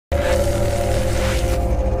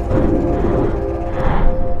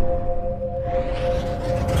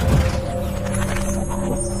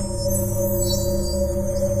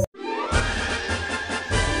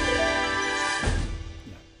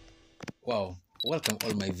Welcome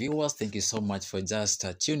all my viewers. Thank you so much for just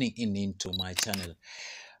tuning in into my channel.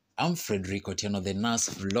 I'm Frederico Tiano, the nurse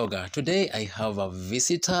vlogger. Today I have a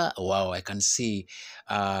visitor. Wow, I can see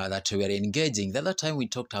that we are engaging. The other time we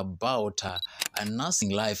talked about a nursing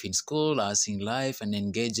life in school, nursing life and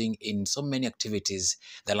engaging in so many activities.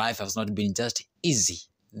 The life has not been just easy,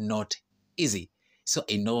 not easy. So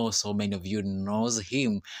I know so many of you knows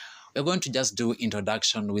him. We're going to just do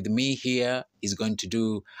introduction with me here. He's going to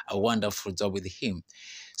do a wonderful job with him.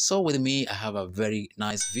 So with me, I have a very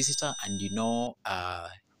nice visitor and you know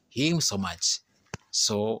him so much.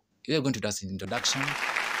 So we're going to do an introduction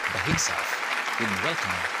by himself.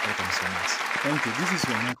 Welcome. Welcome so much. Thank you. This is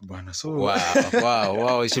your mic, Bana. So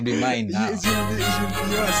Wow. It should be mine now. It should be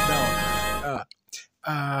yours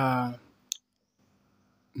now.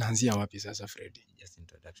 Nanzia wapi sasa, Freddy? Just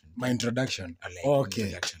introduction. My introduction.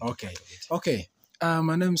 Okay. Okay.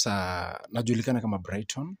 My name's najulikana kama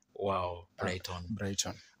Brighton. Wow, Brighton.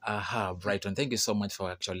 Brighton. Brighton. Thank you so much for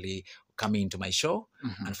actually coming into my show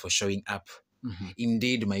and for showing up.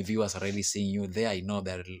 Indeed, my viewers are really seeing you there. I know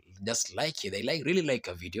they're just like you. They really like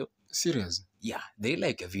a video. Serious? Yeah, they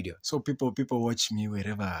like a video. So people watch me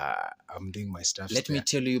wherever I'm doing my stuff. Let me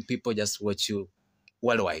tell you, people just watch you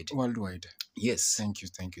worldwide. Worldwide. Yes. Thank you.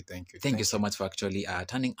 Thank you so much for actually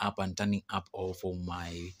turning up all for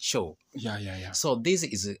my show. Yeah. So this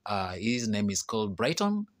is his name is called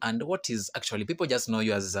Brighton, and what is actually people just know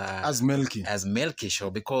you as Melky. As Melky Show,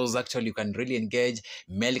 because actually you can really engage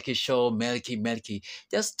Melky Show, Melky.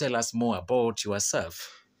 Just tell us more about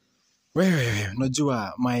yourself. Wait.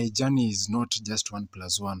 Najua, my journey is not just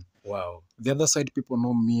 1+1. Wow. The other side people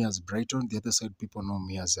know me as Brighton. The other side people know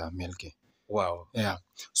me as Melky. Wow. Yeah.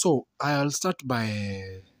 So I'll start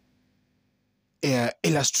by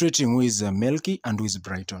illustrating who is Melky and who is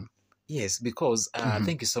Brighton. Yes, because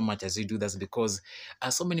thank you so much as you do this, because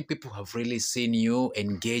so many people have really seen you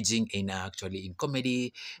engaging in actually in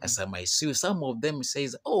comedy. As I see, some of them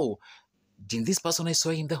says, "Oh, did this person I saw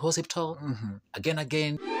in the hospital again?" There's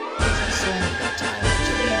a song that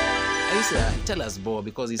actually tell us more,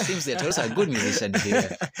 because it seems that you're also a good musician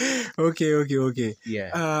here. Okay.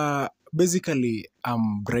 Yeah. Basically,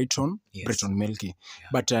 I'm Brighton, Yes. Brighton Melky. Yeah.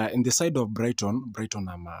 But in the side of Brighton,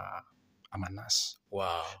 I'm a nurse.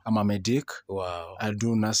 Wow. I'm a medic. Wow. I'll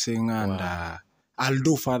do nursing and I'll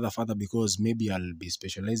do further because maybe I'll be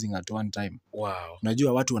specializing at one time. Wow.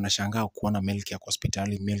 Najua watu wanashangaa kuona Melky yako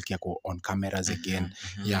hospitali, Melky yako on cameras again.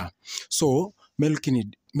 Yeah. So Melky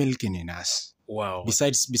ni nurse. Wow.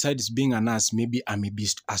 Besides being a nurse, maybe I may be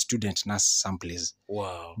a student nurse someplace.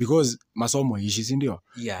 Wow. Because masomo ishi, si ndio?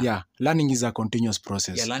 Yeah. Learning is a continuous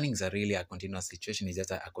process. Yeah, learning is really a continuous situation. It's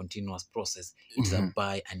just a continuous process. It's a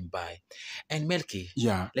buy and buy. And Melky.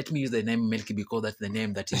 Yeah. Let me use the name Melky because that's the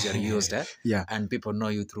name that is used. Yeah. And people know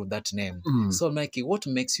you through that name. So Melky, what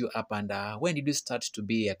makes you up, and when did you start to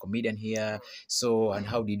be a comedian here? So, and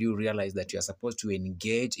how did you realize that you are supposed to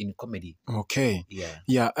engage in comedy? Okay.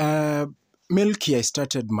 Yeah. Melky, I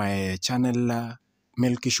started my channel,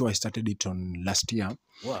 Melky Show, I started it on last year.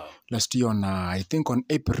 Wow. Last year on, I think on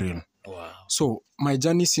April. Wow. So, my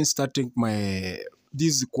journey since starting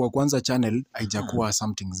this kwa kwanza channel, haijakuwa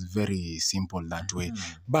something very simple that way.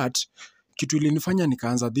 But, kitu ilinifanya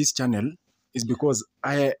nikaanza this channel is because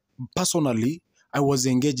I was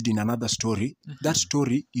engaged in another story. That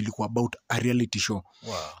story ilikuwa about a reality show.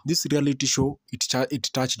 Wow. This reality show,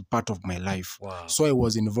 it touched part of my life. Wow. So I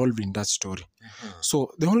was involved in that story.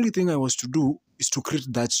 So the only thing I was to do is to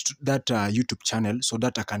create that YouTube channel so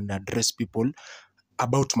that I can address people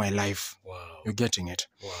about my life. Wow. You're getting it?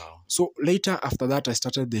 Wow. So later after that, I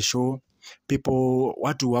started the show. People,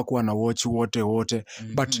 watu wako wana watch wote.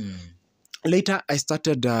 But later I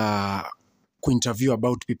started interview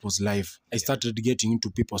about people's life. I started getting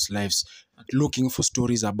into people's lives, looking for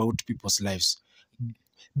stories about people's lives.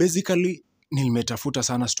 Basically, nilimetafuta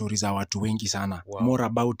sana stories za watu wengi sana. Wow. More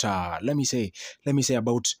about let me say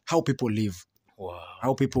about how people live. Wow.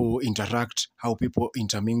 How people interact, how people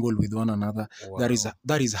intermingle with one another. Wow.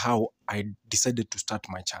 That is how I decided to start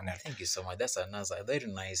my channel. Thank you so much. That's another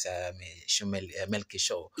very nice Melky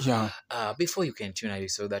Show. Yeah. Before you continue, I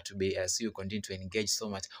saw that to be as you continue to engage so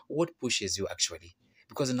much. What pushes you actually?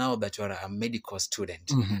 Because now that you are a medical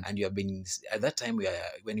student and you have been at that time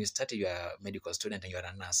when you started, you are a medical student and you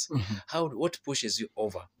are a nurse. What pushes you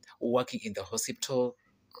over working in the hospital?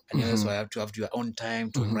 And you also have to have your own time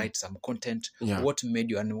to write some content. Yeah. What made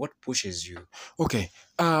you and what pushes you? Okay.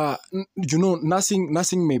 You know,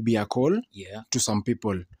 nursing may be a call to some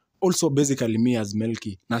people. Also, basically, me as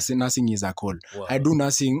Melky, nursing is a call. Wow. I do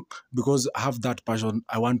nursing because I have that passion.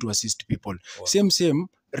 I want to assist people. Wow. Same.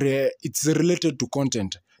 It's related to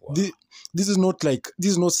content. Wow. Wow. This is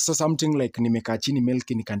not something like nimekaa chini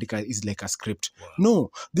Melky nikaandika is like a script. Wow.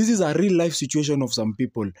 No, this is a real life situation of some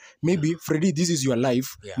people. Maybe Freddy, this is your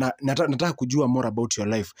life. Yeah. Nataka kujua more about your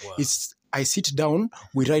life. Wow. I sit down,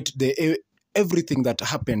 we write everything that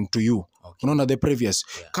happened to you. Okay. The previous.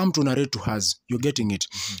 Yeah. Come to narrate to us. You're getting it.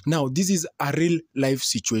 Now, this is a real life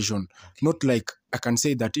situation. Okay. Not like I can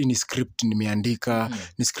say that in script nimeandika,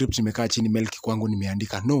 ni script nimekaa chini Melky kwangu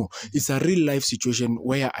nimeandika. No, it's a real life situation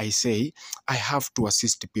where I say I have to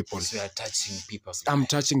assist people. So you are touching people's lives. I'm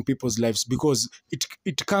touching people's lives because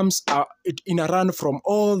it comes in a run from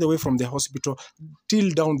all the way from the hospital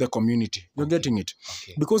till down the community. You're getting it?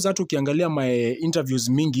 Okay. Because hata ukiangalia my interviews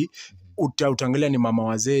mingi, utaangalia ni mama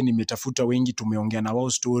wazee, nimetafuta wengi, tumeongea na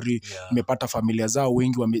wao story, nimepata familia zao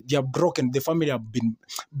wengi, they are broken, the family have been,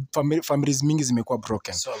 families mingi zimekuwa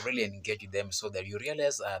broken. So I really engage with them so that you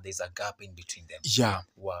realize there's a gap in between them. Yeah.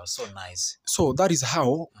 Wow, so nice. So that is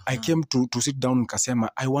how I came to sit down nikasema,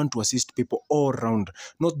 I want to assist people all around,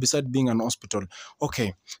 not beside being an hospital.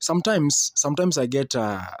 Okay, sometimes I get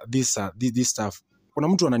this stuff. Kuna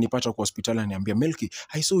mtu ananipata kwa hospitali ananiambia, Melky,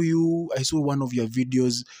 I saw one of your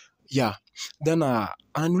videos. Yeah. Then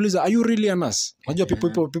ananiuliza, are you really a nurse?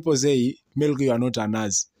 People say, Melky, you are not a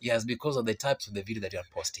nurse. Yes, because of the types of the video that you are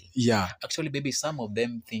posting. Yeah. Actually, maybe some of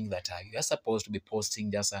them think that you are supposed to be posting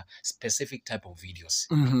just a specific type of videos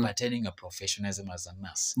pertaining a professionalism as a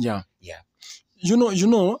nurse. Yeah. Yeah. You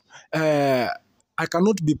know, I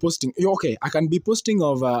cannot be posting. Okay, I can be posting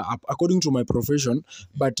of according to my profession,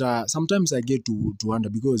 but sometimes I get to wonder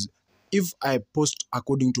because if I post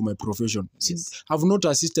according to my profession, I've not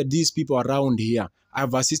assisted these people around here.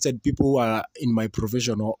 I've assisted people who are in my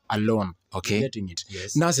profession alone. Okay. Getting it.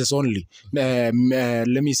 Yes. Nurses only. Let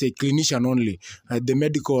me say clinician only. The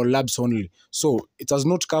medical labs only. So it has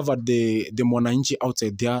not covered the mwananchi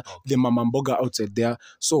outside there, the mama mboga outside there.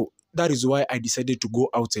 So that is why I decided to go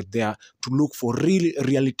outside there to look for real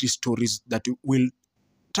reality stories that will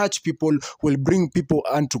touch people, will bring people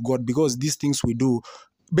unto God, because these things we do,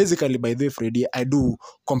 basically, by the way, Freddy, I do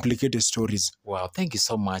complicated stories. Wow, thank you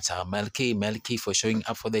so much, Melky, for showing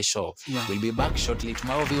up for the show. Yeah. We'll be back shortly. To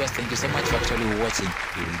my viewers, thank you so much for actually watching.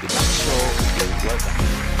 We will be back shortly.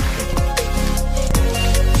 Welcome.